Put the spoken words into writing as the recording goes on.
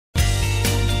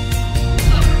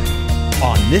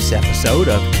this episode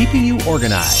of Keeping You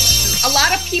Organized. A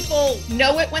lot of people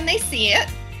know it when they see it,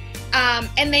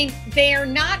 and they're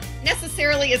not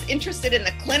necessarily as interested in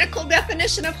the clinical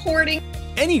definition of hoarding.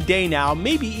 Any day now,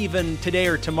 maybe even today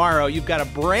or tomorrow, you've got a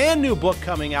brand new book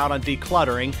coming out on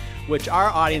decluttering, which our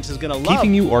audience is going to love.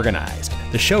 Keeping You Organized,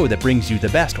 the show that brings you the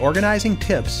best organizing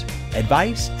tips,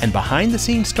 advice, and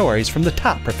behind-the-scenes stories from the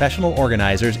top professional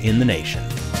organizers in the nation.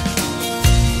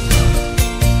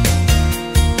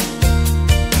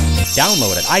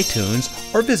 Download at iTunes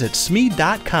or visit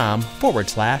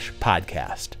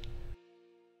smead.com/podcast.